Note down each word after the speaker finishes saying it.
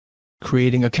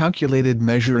Creating a calculated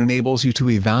measure enables you to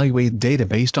evaluate data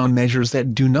based on measures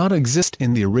that do not exist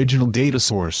in the original data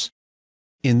source.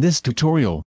 In this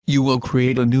tutorial, you will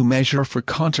create a new measure for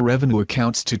contra revenue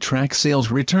accounts to track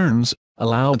sales returns,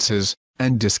 allowances,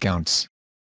 and discounts.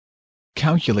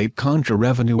 Calculate contra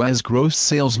revenue as gross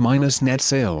sales minus net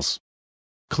sales.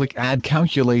 Click Add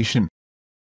Calculation.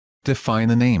 Define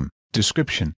the name,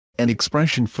 description, and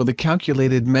expression for the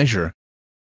calculated measure.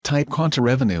 Type contra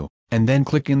revenue, and then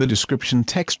click in the description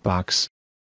text box.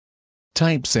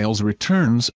 Type sales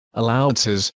returns,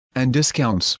 allowances, and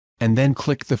discounts, and then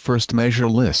click the first measure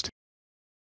list.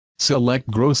 Select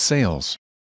gross sales.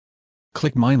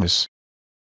 Click minus.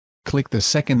 Click the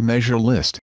second measure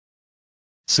list.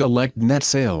 Select net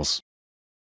sales.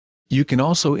 You can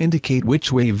also indicate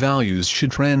which way values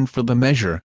should trend for the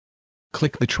measure.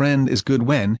 Click the Trend is Good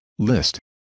When list.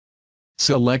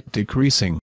 Select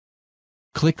Decreasing.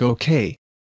 Click OK.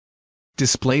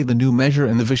 Display the new measure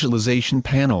in the visualization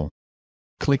panel.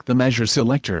 Click the Measure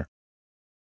selector.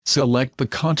 Select the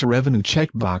Contra Revenue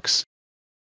checkbox.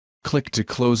 Click to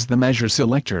close the Measure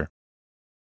selector.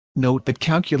 Note that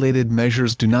calculated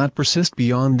measures do not persist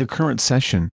beyond the current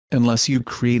session, unless you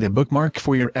create a bookmark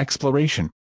for your exploration.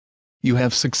 You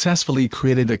have successfully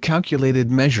created a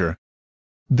calculated measure.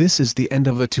 This is the end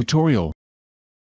of the tutorial.